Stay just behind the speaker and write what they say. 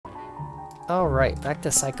Alright, back to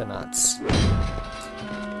Psychonauts.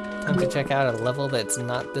 Time to check out a level that's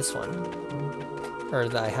not this one. Or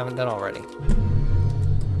that I haven't done already.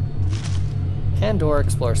 And or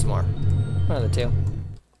explore some more. One of the two.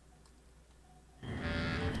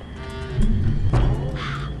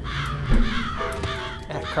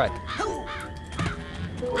 Ah, crud.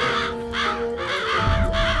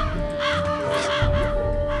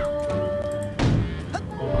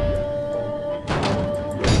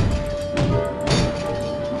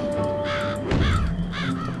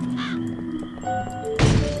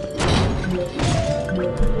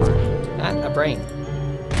 Brain.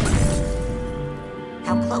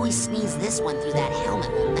 How Chloe sneezed this one through that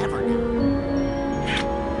helmet, we'll never know.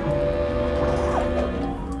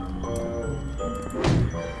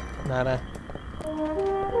 Nada.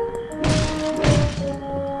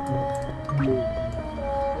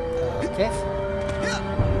 Okay.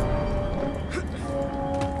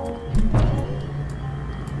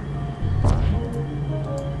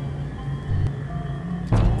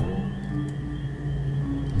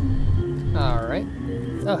 Alright.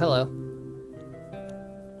 Oh, hello.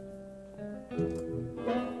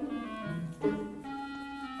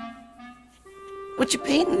 What you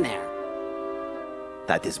painting there?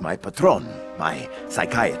 That is my patron, my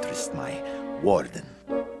psychiatrist, my warden.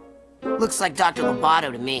 Looks like Dr.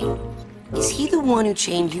 Lobato to me. Is he the one who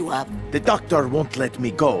chained you up? The doctor won't let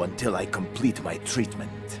me go until I complete my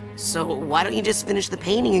treatment. So why don't you just finish the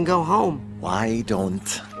painting and go home? Why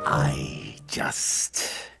don't I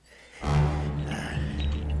just...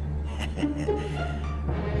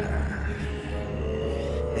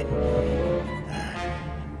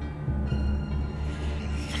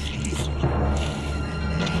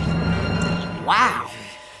 Wow!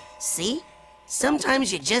 See?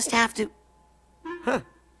 Sometimes you just have to... Huh.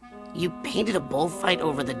 You painted a bullfight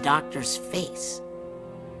over the doctor's face.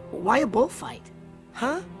 Why a bullfight?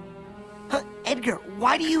 Huh? Huh? Edgar,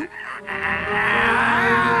 why do you...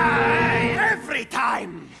 Every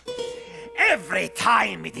time! Every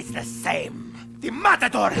time it is the same. The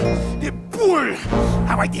matador! The bull!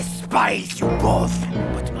 How I despise you both!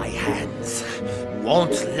 But my hands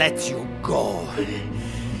won't let you go.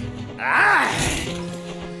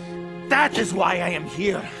 That is why I am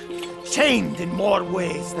here. Chained in more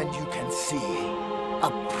ways than you can see.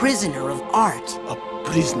 A prisoner of art. A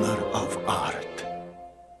prisoner of art.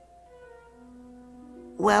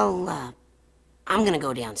 Well, I'm gonna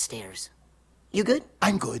go downstairs. You good?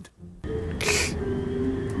 I'm good.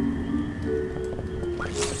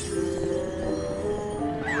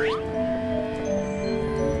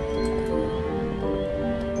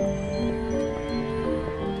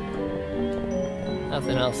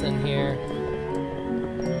 Nothing else in here.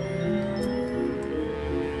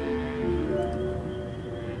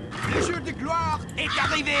 Le jeu de gloire est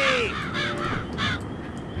arrivé!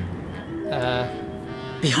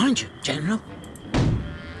 Behind you, General.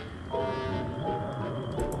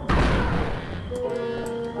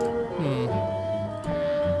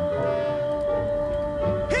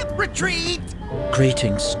 Hit retreat!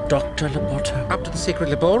 Greetings, Dr. Lobato. Up to the secret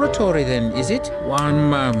laboratory, then, is it? One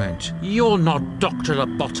moment. You're not Dr.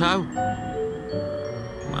 Lobato.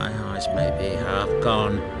 My eyes may be half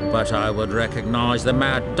gone, but I would recognize the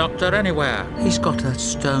mad doctor anywhere. He's got that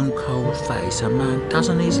stone-cold face a man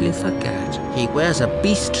doesn't easily forget. He wears a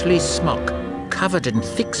beastly smock, covered in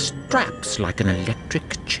thick straps like an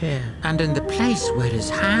electric chair. And in the place where his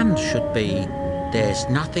hand should be, there's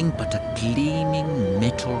nothing but a gleaming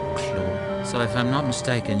metal claw. So if I'm not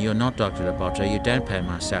mistaken, you're not Dr. Lobato, you don't pay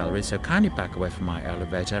my salary, so kindly back away from my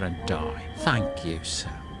elevator and die. Thank you, sir.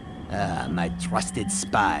 Ah, my trusted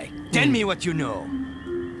spy. Tell me what you know.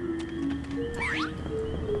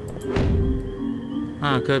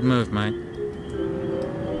 Ah, good move, mate.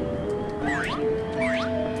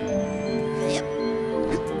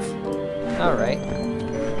 Alright.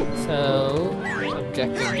 So,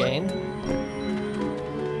 objective gained.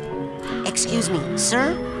 Excuse me,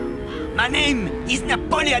 sir? My name is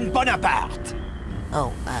Napoleon Bonaparte.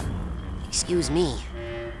 Oh, excuse me.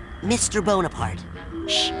 Mr. Bonaparte.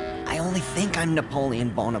 Shh. I only think I'm Napoleon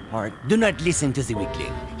Bonaparte. Do not listen to the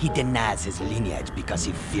weakling. He denies his lineage because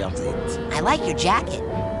he fears it. I like your jacket.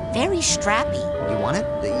 Very strappy. You want it?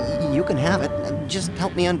 You can have it. Just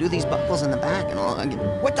help me undo these buckles in the back and I'll...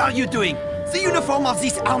 What are you doing? The uniform of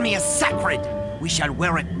this army is sacred. We shall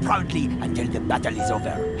wear it proudly until the battle is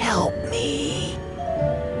over. Help me.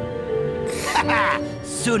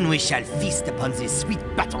 Soon we shall feast upon the sweet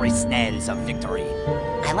buttery snails of victory.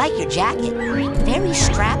 I like your jacket. Very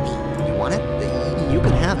strappy. You want it? You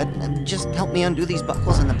can have it. Just help me undo these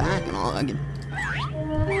buckles in the back and I'll...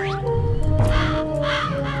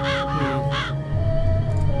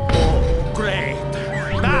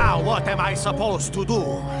 am I supposed to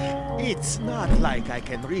do? It's not like I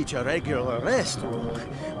can reach a regular restroom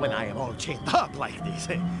when I am all chained up like this.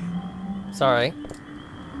 Sorry.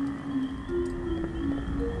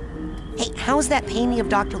 Hey, how's that painting of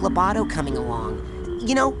Dr. Loboto coming along?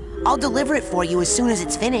 You know, I'll deliver it for you as soon as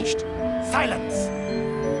it's finished. Silence!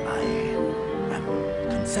 I am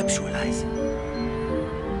conceptualizing.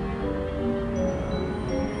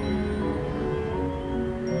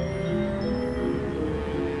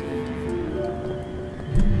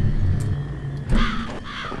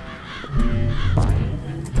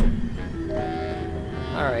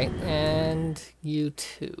 Alright, and you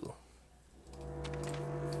too.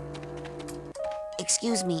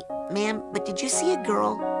 Excuse me, ma'am, but did you see a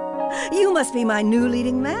girl? You must be my new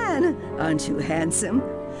leading man. Aren't you handsome?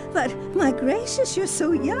 But, my gracious, you're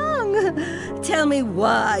so young. Tell me,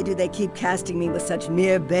 why do they keep casting me with such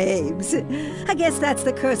mere babes? I guess that's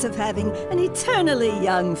the curse of having an eternally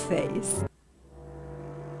young face.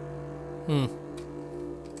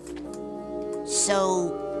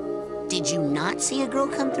 So, did you not see a girl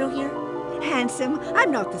come through here? Handsome,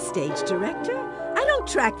 I'm not the stage director. I don't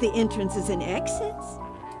track the entrances and exits.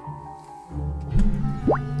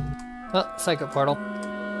 Oh, Psycho Portal.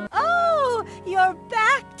 Oh, you're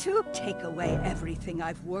back to take away everything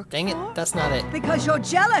I've worked Dang it, for? that's not it. Because you're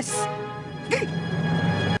jealous.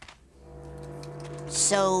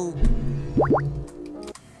 So,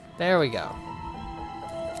 There we go.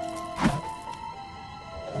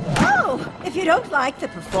 Oh, if you don't like the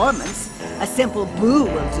performance, a simple boo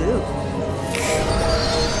will do.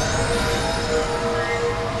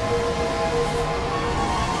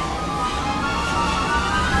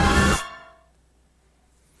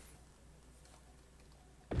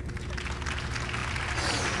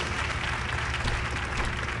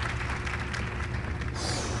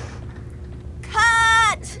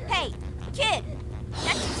 Cut! Hey, kid!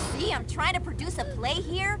 Can't you see I'm trying to produce a play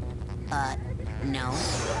here? no.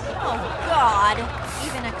 Oh, God.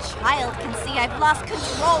 Even a child can see I've lost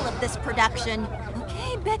control of this production.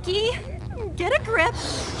 Okay, Becky, get a grip.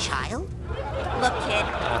 Child? Look, kid,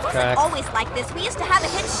 it wasn't track. always like this. We used to have a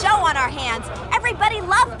hit show on our hands. Everybody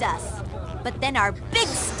loved us. But then our big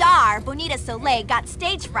star, Bonita Soleil, got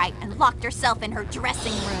stage fright and locked herself in her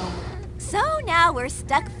dressing room. So now we're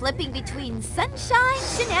stuck flipping between sunshine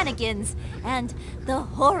shenanigans and the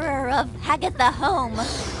horror of Hagatha Home.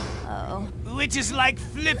 Oh. Which is like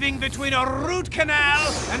flipping between a root canal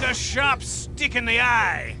and a sharp stick in the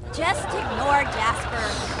eye. Just ignore Jasper.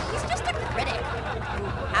 He's just a critic who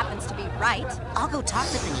happens to be right. I'll go talk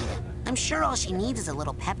to Bonita. I'm sure all she needs is a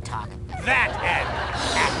little pep talk. That and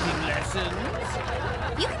acting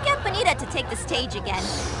lessons. You can get Bonita to take the stage again,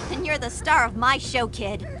 and you're the star of my show,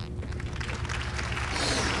 kid.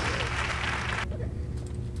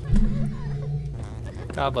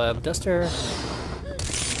 Cobweb duster.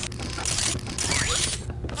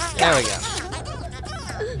 There we go.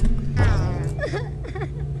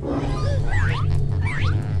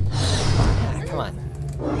 Ah, come on.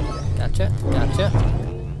 Gotcha, gotcha.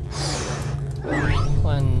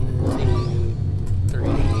 1, 2,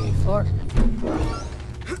 3, 4.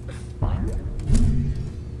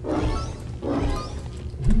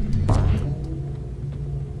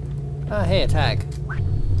 Ah, hey, a tag.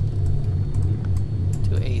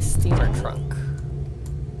 To a steamer trunk.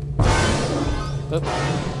 Oop.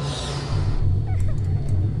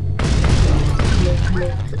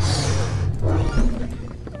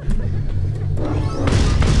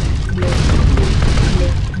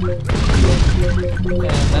 And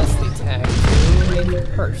that's the tag to a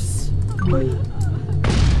purse.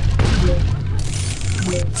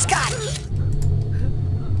 Scott!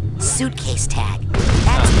 Suitcase tag.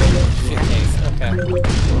 That's great. Suitcase, okay.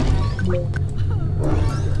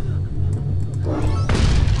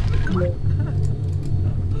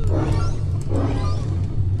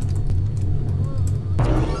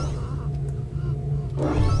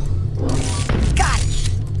 Scott!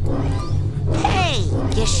 Hey!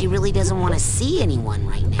 Guess she really doesn't want to see anyone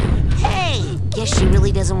right now. Hey! Guess she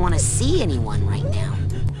really doesn't want to see anyone right now.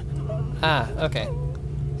 Ah, okay.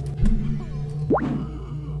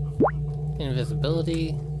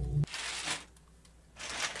 Invisibility.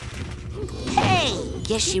 Hey!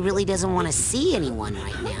 Guess she really doesn't want to see anyone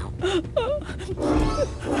right now.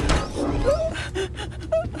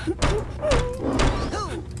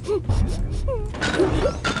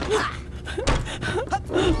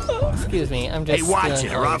 Excuse me, I'm just. Hey, watch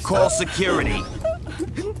it or I'll call security.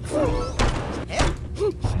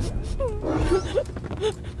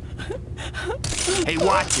 Hey,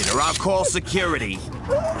 watch it or I'll call security.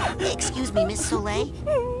 Excuse me, Miss Soleil?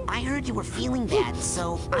 I heard you were feeling bad,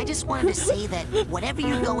 so I just wanted to say that whatever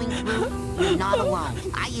you're going through, you're not alone.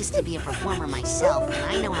 I used to be a performer myself, and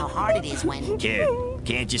I know how hard it is when... Kid,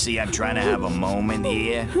 can't you see I'm trying to have a moment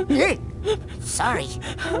here? Sorry,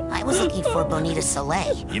 I was looking for Bonita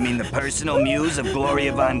Soleil. You mean the personal muse of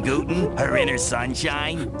Gloria von Guten? Her inner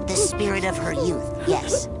sunshine? The spirit of her youth,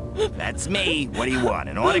 yes. That's me. What do you want,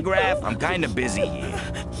 an autograph? I'm kind of busy here.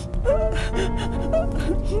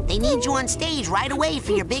 They need you on stage right away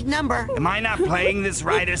for your big number. Am I not playing this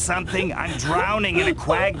right or something? I'm drowning in a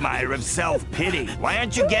quagmire of self-pity. Why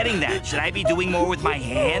aren't you getting that? Should I be doing more with my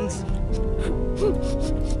hands?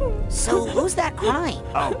 So, who's that crying?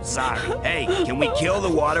 Oh, sorry. Hey, can we kill the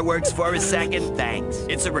waterworks for a second? Thanks.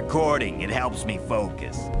 It's a recording. It helps me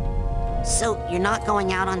focus. So, you're not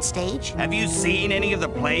going out on stage? Have you seen any of the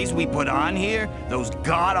plays we put on here? Those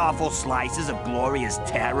god-awful slices of Gloria's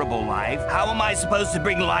terrible life? How am I supposed to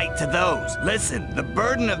bring light to those? Listen, the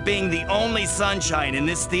burden of being the only sunshine in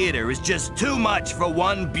this theater is just too much for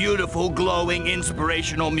one beautiful, glowing,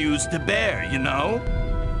 inspirational muse to bear, you know?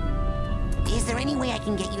 Is there any way I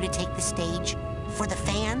can get you to take the stage? For the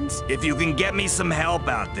fans? If you can get me some help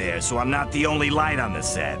out there so I'm not the only light on the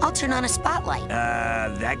set. I'll turn on a spotlight.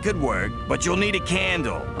 That could work, but you'll need a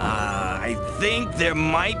candle. I think there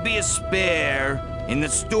might be a spare in the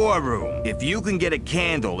storeroom. If you can get a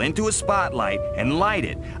candle into a spotlight and light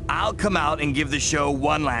it, I'll come out and give the show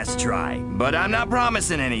one last try. But I'm not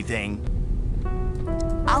promising anything.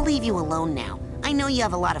 I'll leave you alone now. I know you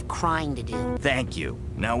have a lot of crying to do. Thank you.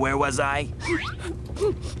 Now, where was I?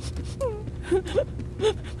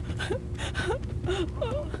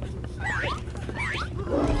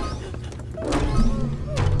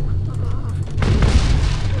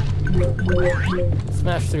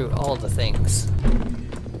 Smash through all the things.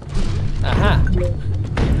 Aha!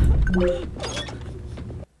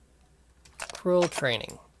 Cruel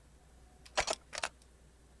training.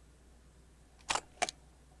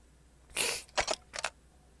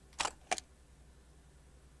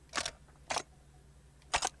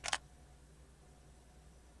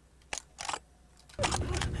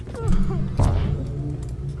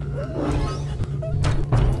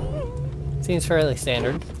 Seems fairly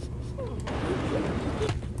standard,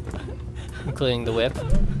 including the whip.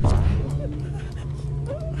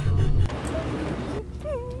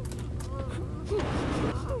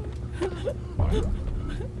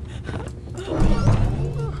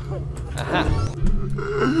 Aha!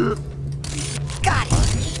 Got it!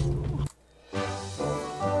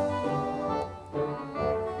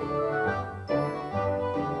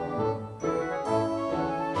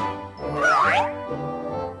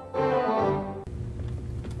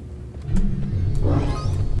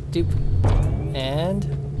 Dupe. And...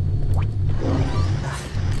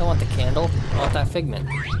 don't want the candle, I want that figment.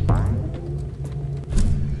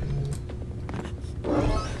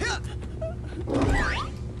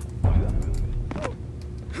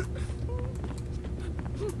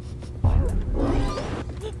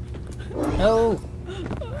 No!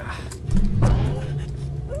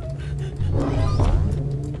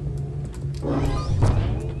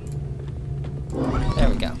 There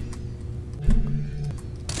we go.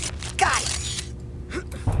 Got it!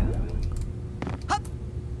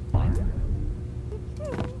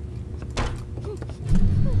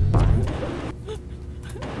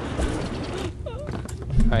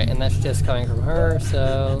 Alright, and that's just coming from her,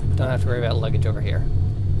 so don't have to worry about luggage over here.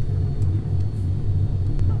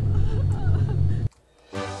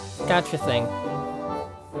 Gotcha thing.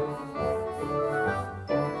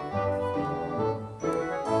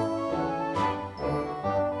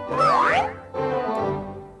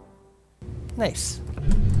 Nice.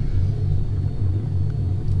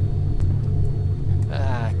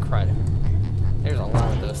 Ah, crud. There's a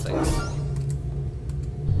lot of those things.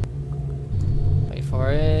 Wait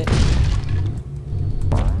for it.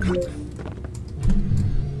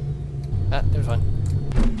 Ah, there's one.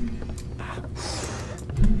 Ah.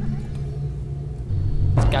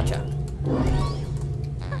 Gotcha.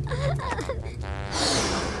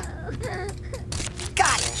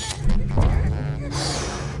 Got it!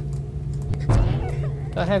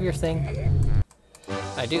 Do I have your thing?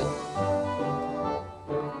 I do.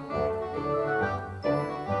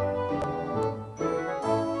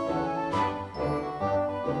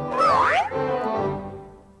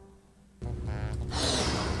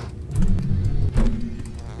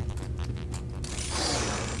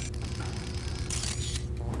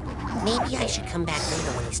 Maybe I should come back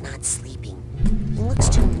later when he's not sleeping. He looks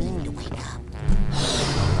too mean to wake up.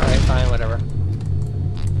 Alright, fine, whatever.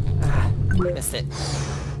 Ah, missed it.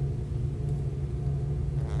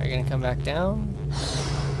 Are you gonna come back down?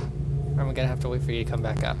 Or am I gonna have to wait for you to come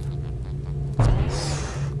back up?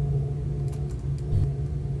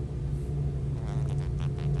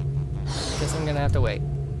 Guess I'm gonna have to wait.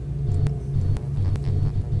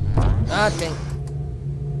 Ah, dang.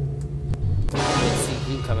 I didn't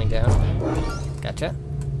see you coming down. Gotcha.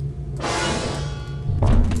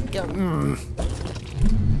 Go.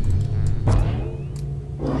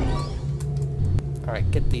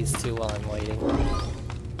 Alright, get these two while I'm waiting.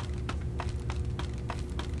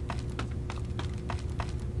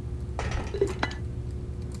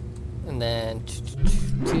 And then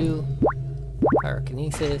 2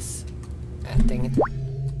 pyrokinesis. Ah, dang it.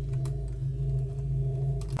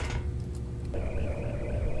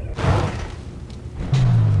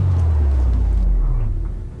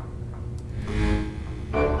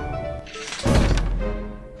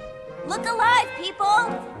 Look alive, people!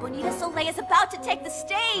 Bonita Soleil is about to take the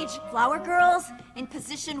stage. Flower girls, in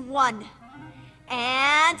position 1.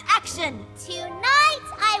 And action! Tonight,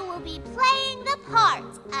 I will be playing the part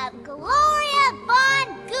of Gloria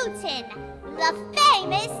von Guten, the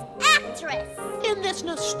famous actress. In this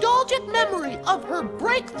nostalgic memory of her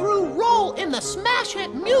breakthrough role in the smash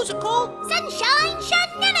hit musical Sunshine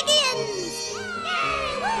Shenanigans!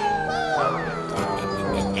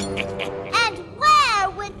 And where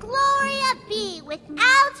would Gloria be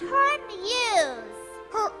without her muse?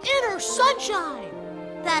 her inner sunshine.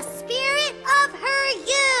 The spirit of her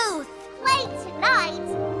youth. Played tonight,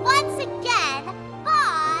 once again,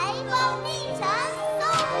 by Bonita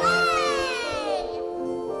Soleil.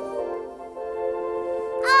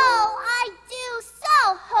 Oh, I do so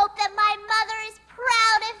hope that my mother is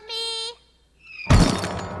proud of me.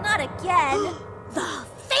 Not again. The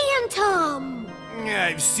Phantom!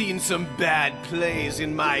 I've seen some bad plays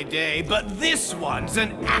in my day, but this one's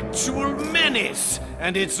an actual menace.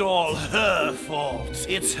 And it's all her fault.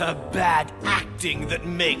 It's her bad acting that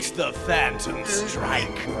makes the Phantom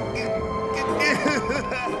strike.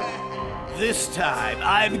 This time,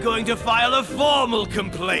 I'm going to file a formal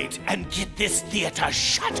complaint and get this theater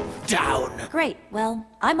shut down. Great. Well,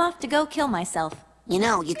 I'm off to go kill myself. You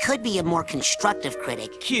know, you could be a more constructive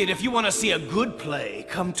critic. Kid, if you want to see a good play,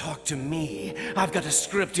 come talk to me. I've got a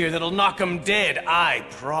script here that'll knock 'em dead, I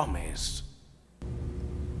promise.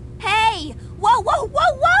 Hey! Whoa, whoa,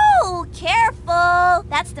 whoa, whoa! Careful!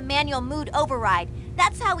 That's the manual mood override.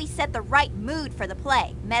 That's how we set the right mood for the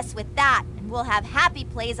play. Mess with that, and we'll have happy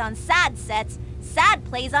plays on sad sets, sad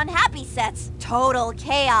plays on happy sets. Total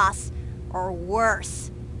chaos. Or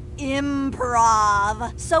worse.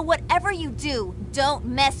 Improv. So whatever you do, don't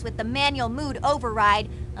mess with the manual mood override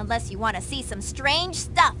unless you want to see some strange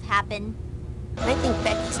stuff happen. I think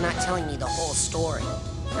Becky's not telling me the whole story.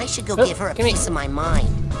 I should go Oh, give her a give me- piece of my mind.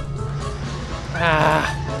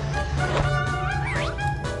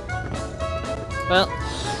 Well,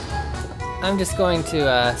 I'm just going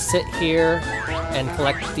to sit here and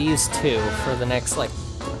collect these two for the next, like,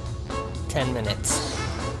 10 minutes.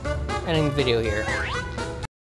 Ending the video here.